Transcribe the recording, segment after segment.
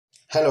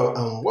Hello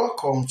and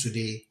welcome to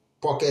the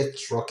Pocket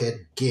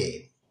Rocket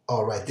game.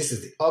 Alright, this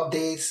is the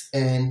updates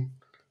and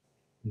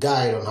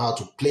guide on how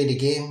to play the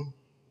game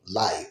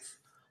live.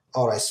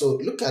 Alright, so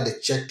look at the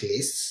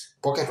checklist.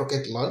 Pocket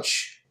Rocket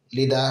launch,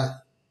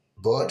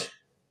 leaderboard,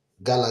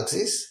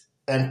 galaxies,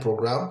 end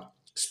program,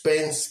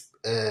 space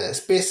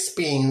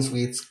spins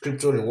with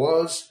crypto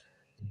rewards,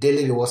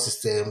 daily reward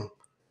system.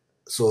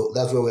 So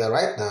that's where we are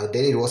right now.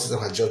 Daily reward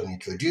system has just been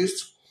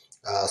introduced.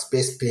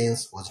 Space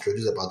spins was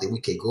introduced about a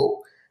week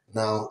ago.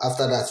 Now,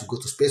 after that, you go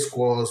to Space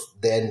Quals,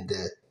 then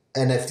the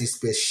NFT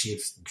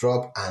spaceships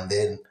drop, and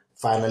then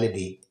finally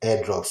the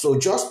airdrop. So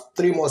just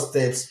 3 more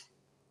steps,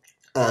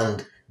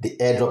 and the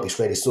airdrop is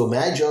ready. So may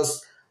I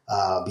just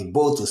be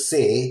bold to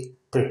say,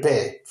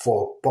 prepare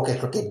for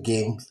Pocket Rocket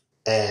game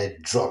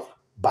airdrop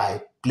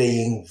by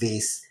playing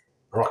this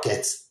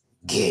rocket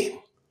game.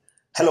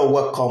 Hello,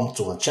 welcome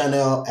to my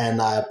channel,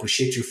 and I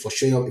appreciate you for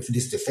showing up if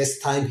this is the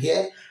first time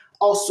here.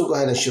 Also, go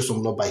ahead and show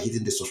some love by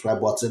hitting the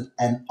subscribe button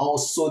and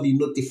also the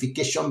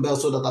notification bell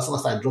so that as soon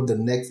as I drop the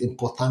next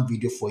important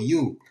video for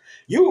you,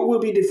 you will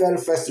be the very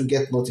first to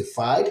get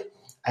notified.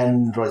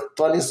 And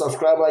returning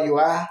subscriber you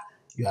are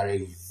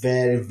a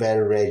very,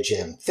 very rare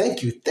gem.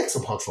 Thank you. Take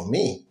some heart from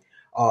me.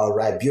 All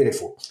right,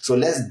 beautiful. So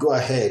let's go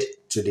ahead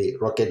to the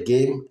rocket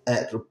game,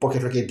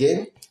 Pocket Rocket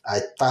game.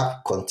 I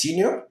tap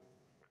continue.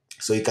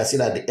 So you can see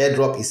that the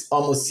airdrop is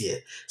almost here.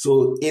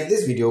 So in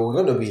this video, we're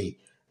going to be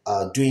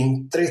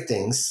doing 3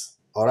 things,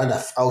 or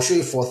rather, I'll show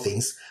you 4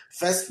 things.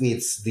 First,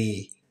 with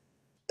the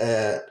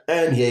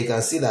earn here, you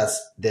can see that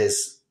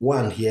there's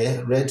 1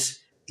 here, red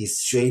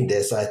is showing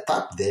there. So I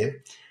tap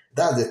there.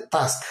 That's the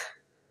task.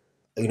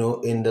 You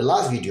know, in the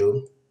last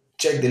video,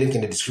 check the link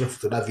in the description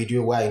to that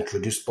video where I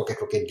introduced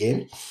Pocket Rocket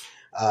game.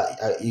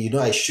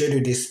 I showed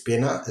you this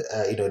spinner,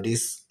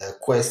 this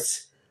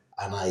quest,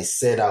 and I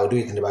said I'll do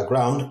it in the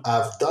background.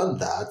 I've done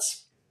that,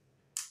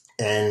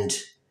 and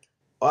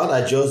all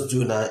I just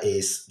do now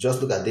is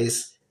just look at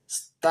this,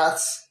 start,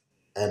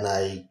 and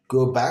I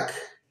go back,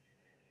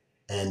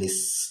 and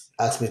it's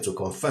asked me to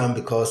confirm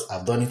because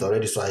I've done it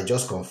already. So I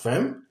just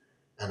confirm,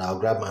 and I'll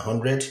grab my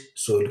 100.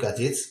 So look at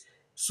it.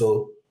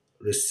 So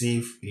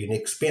receive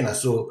unique spinner.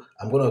 So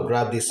I'm going to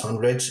grab this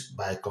 100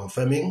 by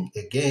confirming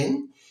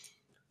again.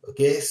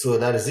 Okay, so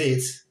that is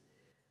it.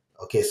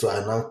 Okay, so I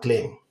now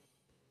claim.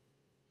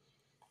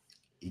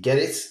 You get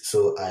it?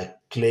 So I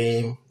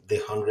claim the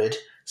 100.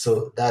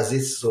 So that's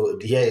it. So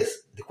here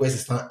is the quest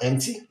is now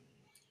empty.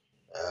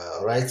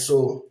 All right.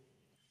 So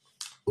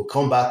we'll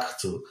come back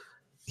to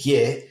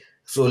here.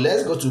 So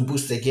let's go to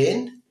boost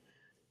again.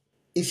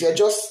 If you're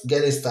just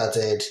getting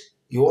started,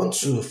 you want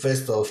to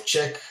first off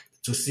check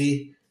to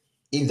see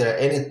if there are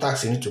any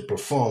tasks you need to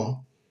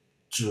perform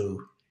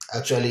to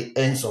actually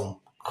earn some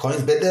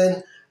coins. But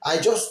then I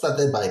just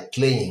started by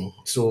playing.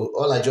 So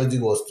all I just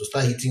did was to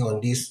start hitting on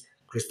these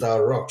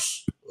crystal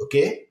rocks.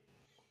 Okay,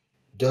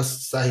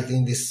 just start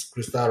hitting these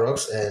crystal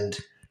rocks, and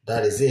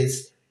that is it.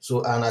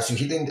 So, and as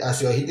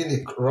you're hitting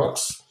the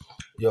rocks,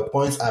 your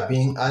points are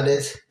being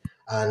added,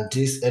 and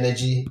this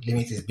energy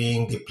limit is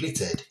being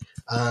depleted.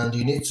 And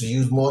you need to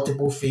use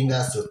multiple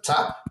fingers to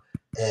tap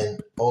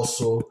and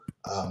also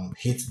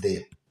hit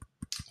the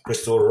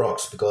crystal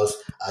rocks, because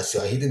as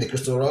you are hitting the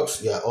crystal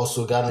rocks, you are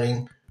also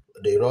gathering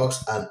the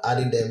rocks and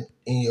adding them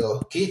in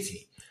your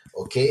kitty.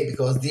 Okay,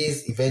 because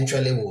these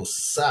eventually will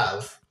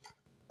serve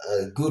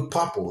a good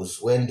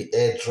purpose when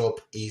it's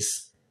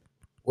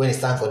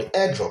time for the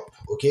airdrop.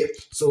 Okay,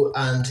 so,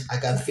 and I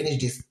can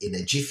finish this in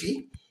a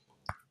jiffy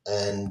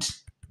and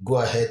go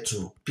ahead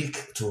to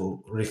pick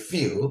to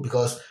refill,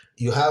 because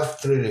you have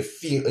 3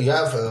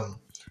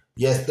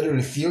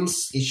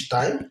 refills each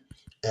time,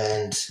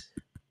 and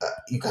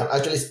you can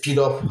actually speed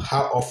up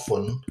how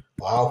often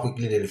or how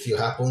quickly the refill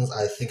happens.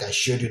 I think I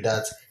showed you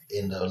that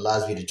in the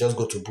last video. Just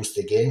go to boost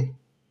again.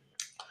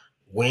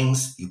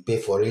 Wings, you pay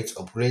for it,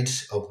 upgrade,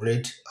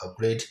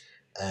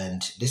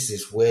 and this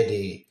is where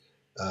the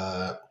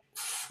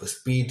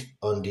speed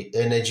on the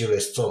energy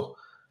restore.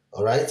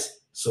 All right,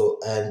 so,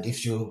 and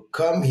if you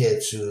come here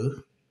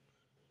to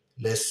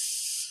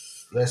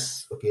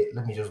okay,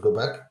 let me just go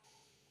back,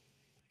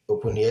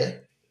 open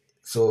here.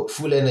 So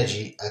full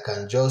energy, I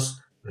can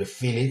just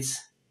refill it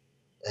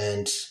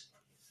and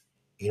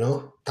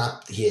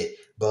tap here.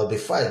 But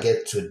before I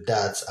get to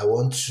that, I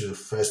want to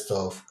first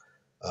off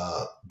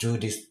do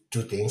these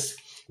 2 things.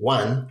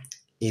 One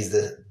is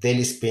the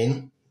daily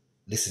spin.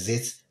 This is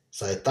it.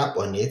 So I tap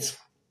on it,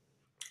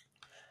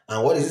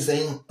 and what is it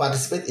saying?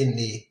 Participate in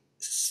the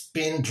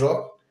spin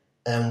drop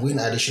and win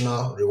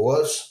additional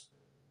rewards.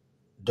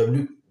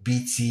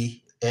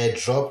 WBT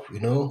AIRDROP.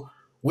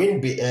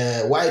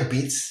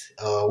 Whitebeat,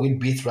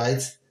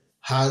 right,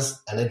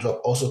 has an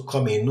airdrop also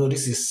coming.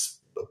 This is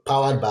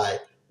powered by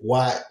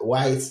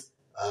Whitechain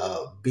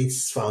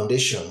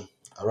Foundation.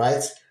 All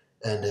right,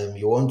 and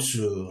you want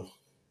to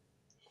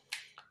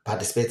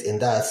participate in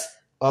that.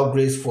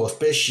 Upgrades for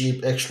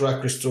spaceship, extra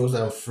crystals,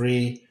 and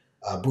free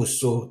boost.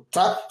 So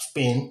tap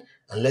spin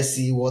and let's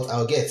see what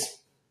I'll get.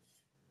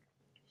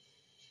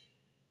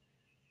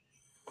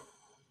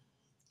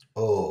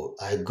 Oh,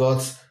 I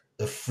got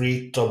a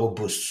free turbo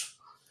boost.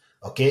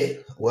 Okay,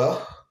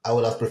 well, I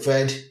would have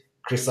preferred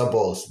crystal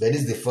balls, but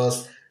this is the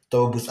first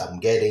turbo boost I'm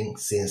getting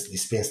since the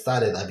spin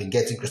started. I've been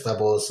getting crystal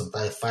balls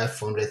sometimes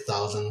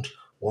 500,000,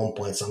 1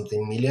 point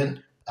something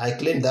million. I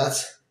claim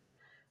that.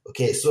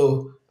 Okay,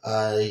 so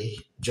I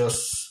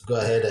just go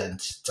ahead and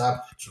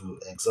tap to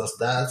exhaust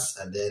that,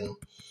 and then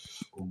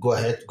we'll go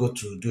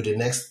to do the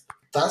next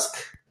task.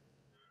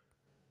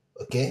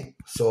 Okay,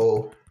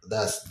 so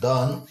that's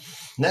done.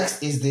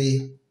 Next is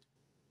the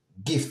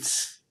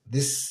gifts.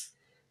 This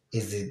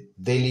is the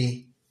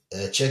daily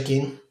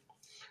check-in.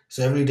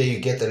 So every day you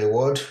get a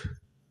reward.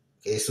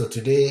 Okay, so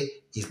today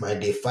is my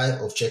day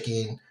 5 of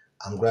checking.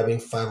 I'm grabbing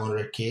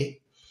 500k.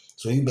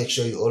 So you make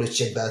sure you always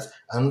check that.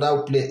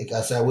 Another place, you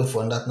can say I wait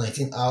for another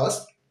 19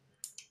 hours.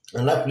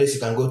 Another place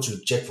you can go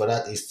to check for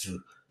that is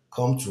to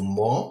come to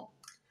more,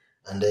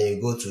 and then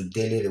you go to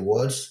daily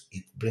rewards.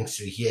 It brings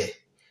you here.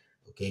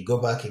 Okay, go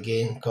back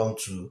again, come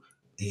to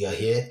you're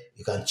here.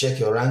 You can check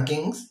your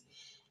rankings.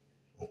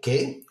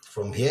 Okay,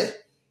 from here.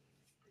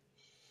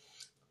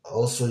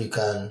 Also, you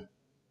can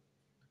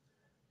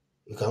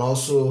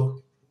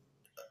also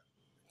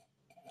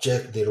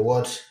check the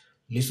reward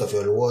list of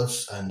your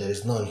rewards, and there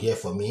is none here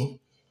for me.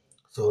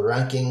 So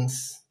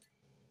rankings,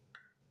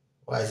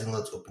 why is it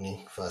not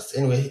opening fast?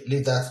 Anyway,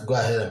 leave that. Go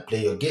ahead and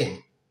play your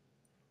game.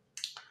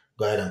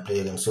 Go ahead and play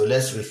your game. So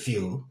let's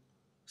refuel.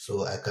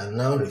 So I can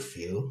now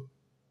refuel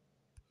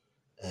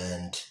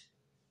and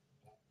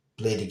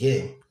play the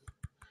game.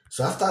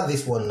 So after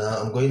this one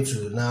now, I'm going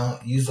to now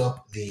use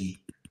up the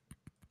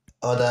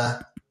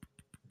other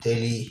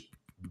daily,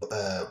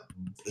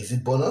 is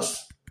it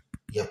bonus?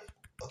 Yep.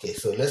 Okay,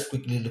 so let's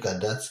quickly look at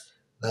that.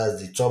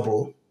 That's the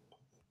turbo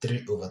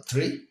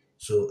 3/3.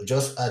 So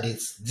just add it.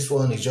 This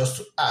one is just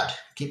to add.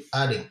 Keep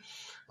adding.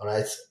 All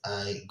right.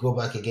 I go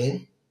back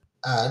again.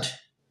 Add.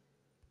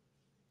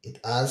 It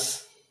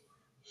adds.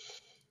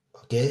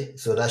 Okay.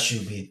 So that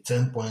should be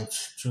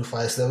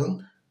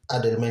 10.257.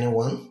 Add the remaining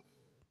one.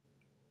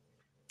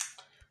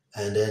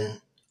 And then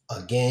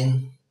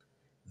again,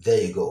 there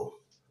you go.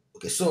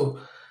 Okay. So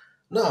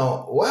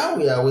now, while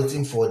we are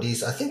waiting for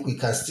this, I think we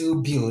can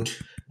still build.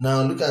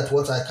 Now, look at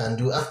what I can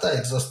do. After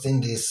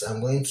exhausting this,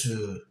 I'm going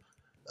to,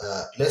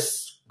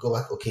 let's go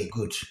back. Okay,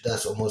 good.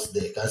 That's almost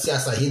there. You can see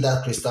as I hit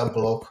that crystal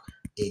block,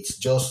 it's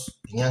just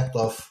yanked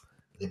off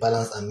the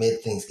balance and made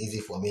things easy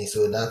for me.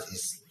 So that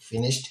is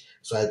finished.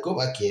 So I go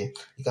back here.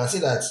 You can see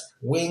that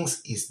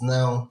wings is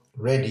now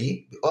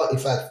ready. Or in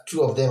fact,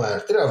 3 of them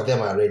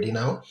are ready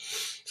now.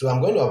 So I'm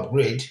going to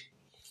upgrade.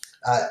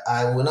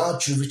 I will now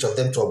choose which of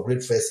them to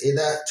upgrade first,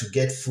 either to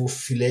get full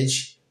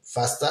fillage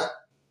faster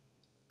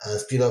and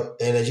speed up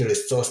energy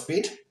restore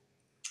speed,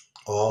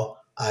 or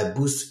I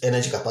boost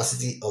energy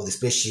capacity of the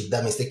spaceship.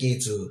 That means taking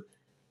it to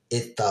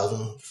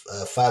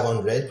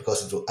 8,500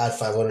 because it will add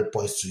 500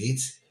 points to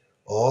it,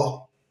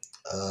 or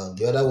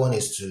the other one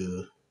is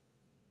to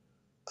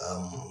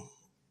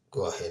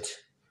go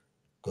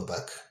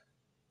back.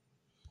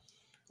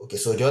 Okay,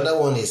 so the other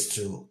one is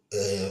to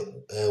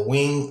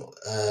win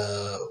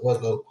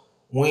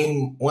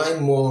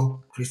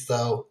more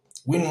crystal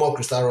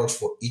rocks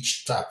for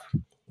each tap.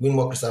 Win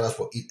more crystal rocks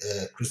for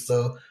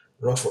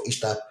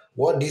each tap.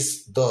 What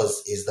this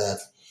does is that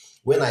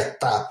when I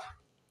tap,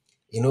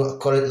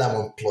 currently I'm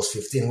on plus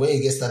 15. When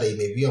you get started, you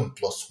may be on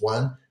plus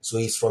 1. So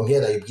it's from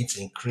here that you begin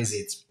to increase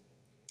it.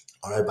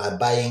 All right, by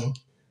buying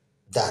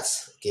that.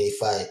 Okay,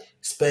 if I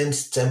spend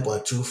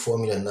 10.24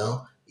 million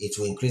now, it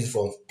will increase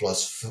from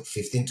plus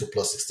 15 to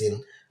plus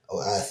 16.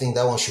 I think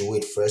that one should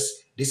wait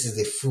first. This is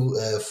the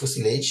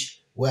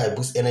fuselage where I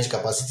boost energy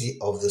capacity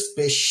of the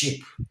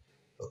spaceship.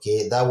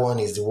 Okay, that one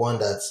is the one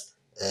that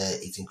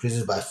it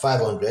increases by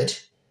 500.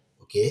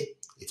 Okay,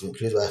 it will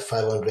increase by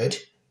 500.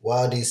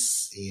 While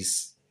this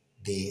is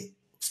the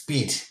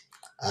speed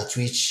at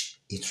which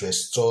it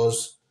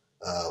restores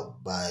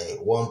by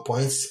 1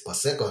 point per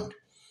second.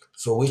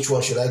 So which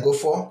one should I go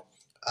for?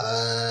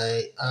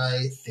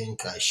 I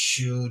think I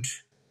should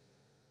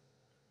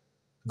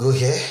go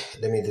here.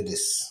 Let me do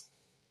this.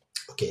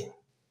 Okay,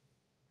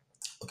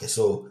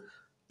 so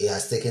it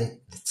has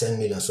taken the 10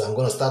 million. So I'm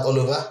going to start all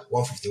over,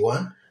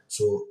 151.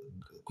 So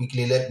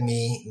quickly let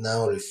me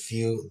now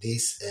refill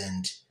this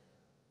and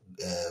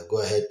go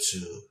ahead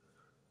to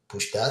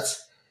push that.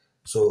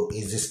 So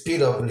it's the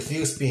speed of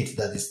refill speed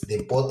that is the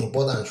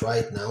important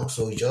right now.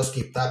 So you just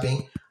keep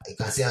tapping. You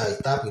can see how I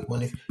tap with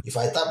money. If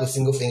I tap with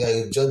single finger,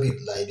 it will just be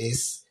like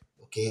this.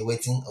 Okay,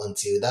 waiting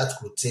until that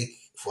could take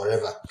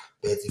forever.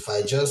 But if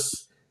I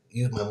just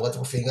use my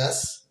multiple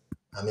fingers,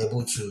 I'm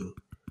able to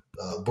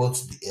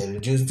both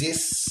reduce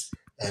this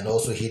and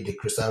also hit the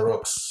crystal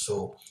rocks.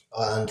 So,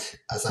 and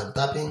as I'm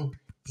tapping,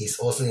 it's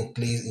also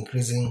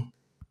increasing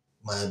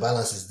my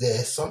balance is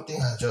there. Something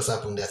has just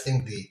happened. I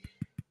think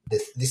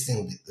this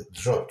thing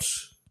dropped.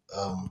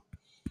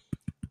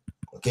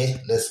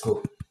 Okay, let's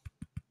go.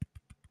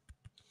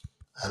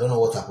 I don't know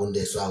what happened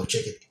there, so I'll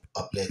check it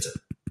up later.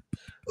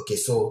 Okay,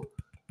 so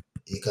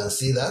you can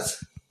see that.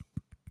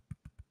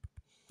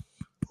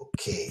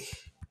 Okay,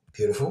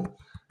 beautiful.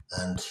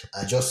 And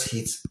I just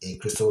hit a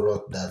crystal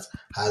rock that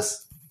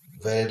has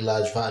very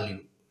large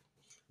value,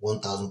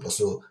 1,000 plus.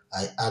 So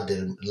I add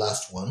the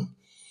last one.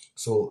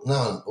 So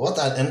now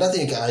another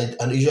thing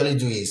I usually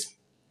do is,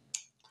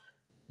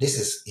 this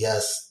is,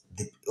 yes,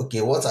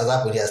 okay, what has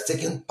happened? He has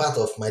taken part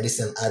of my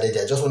distance added.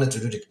 I just wanted to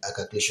do the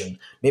calculation.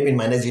 Maybe in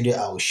my next video,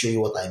 I will show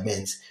you what I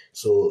meant.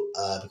 So,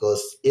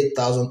 because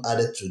 8,000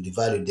 added to the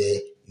value there,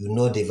 you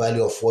know the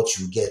value of what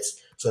you get.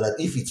 So that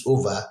if it's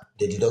over,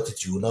 they deduct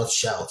it, you will not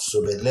shout.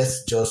 So, but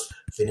let's just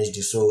finish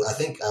this. So, I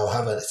think I'll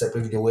have a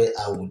separate video where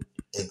I will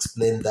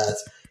explain that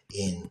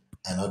in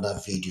another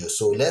video.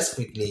 So, let's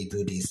quickly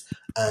do this.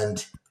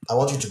 And I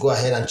want you to go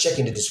ahead and check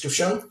in the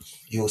description.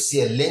 You'll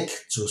see a link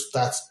to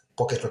start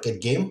Pocket Rocket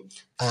game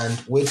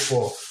and wait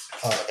for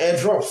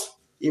airdrops,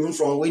 even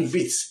from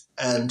WBT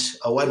and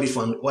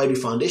YB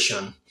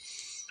Foundation,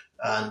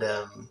 and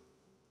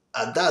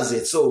that's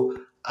it. So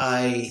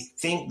I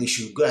think they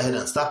should go ahead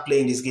and start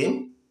playing this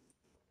game.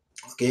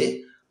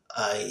 Okay,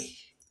 I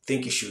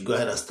think you should go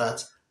ahead and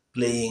start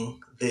playing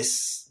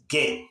this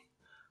game.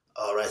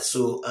 All right.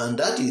 So, and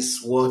that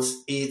is what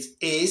it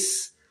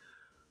is.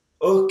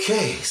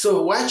 Okay,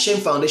 so Whitechain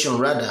Foundation,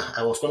 rather,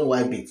 I was calling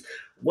YBT.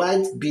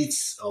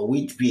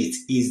 WBT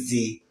is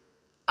the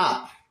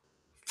app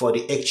for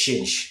the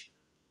exchange.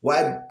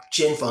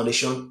 Whitechain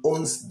Foundation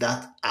owns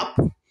that app.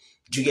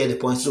 Do you get the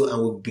point? So, and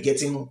we'll be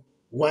getting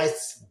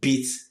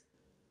WBT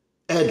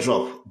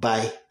AIRDROP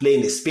by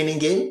playing the spinning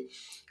game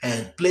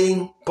and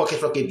playing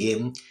Pocket Rocket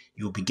game.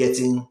 You'll be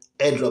getting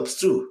airdrops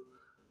too.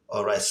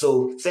 All right,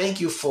 so thank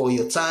you for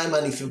your time.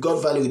 And if you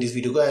got value with this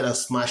video, go ahead and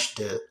smash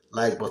the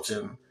like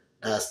button.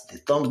 That's the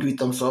give it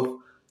thumbs up.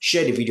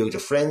 Share the video with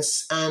your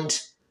friends.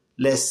 And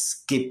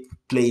let's keep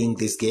playing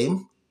this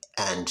game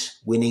and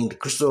winning the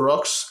crystal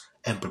rocks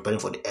and preparing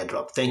for the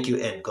airdrop. Thank you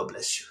and God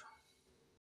bless you.